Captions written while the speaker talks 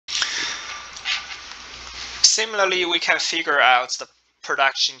similarly, we can figure out the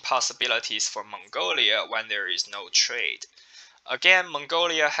production possibilities for Mongolia when there is no trade. Again,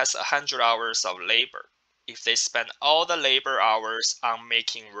 Mongolia has 100 hours of labor. If they spend all the labor hours on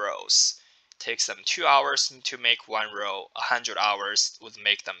making rolls, it takes them 2 hours to make one roll. 100 hours would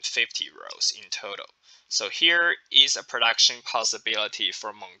make them 50 rolls in total. So here is a production possibility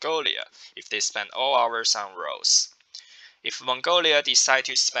for Mongolia if they spend all hours on rolls. If Mongolia decide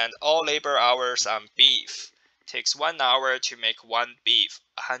to spend all labor hours on beef, it takes 1 hour to make one beef.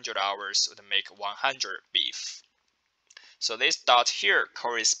 100 hours would make 100 beef. So this dot here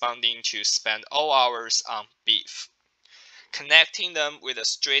corresponding to spend all hours on beef. Connecting them with a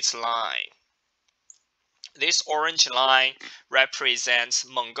straight line. This orange line represents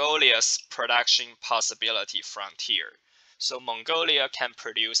Mongolia's production possibility frontier. So Mongolia can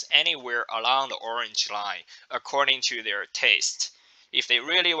produce anywhere along the orange line according to their taste. If they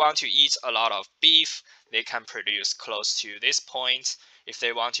really want to eat a lot of beef, they can produce close to this point. If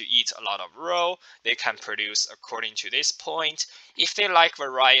they want to eat a lot of roe, they can produce according to this point. If they like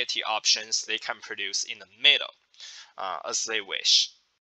variety options, they can produce in the middle, as they wish.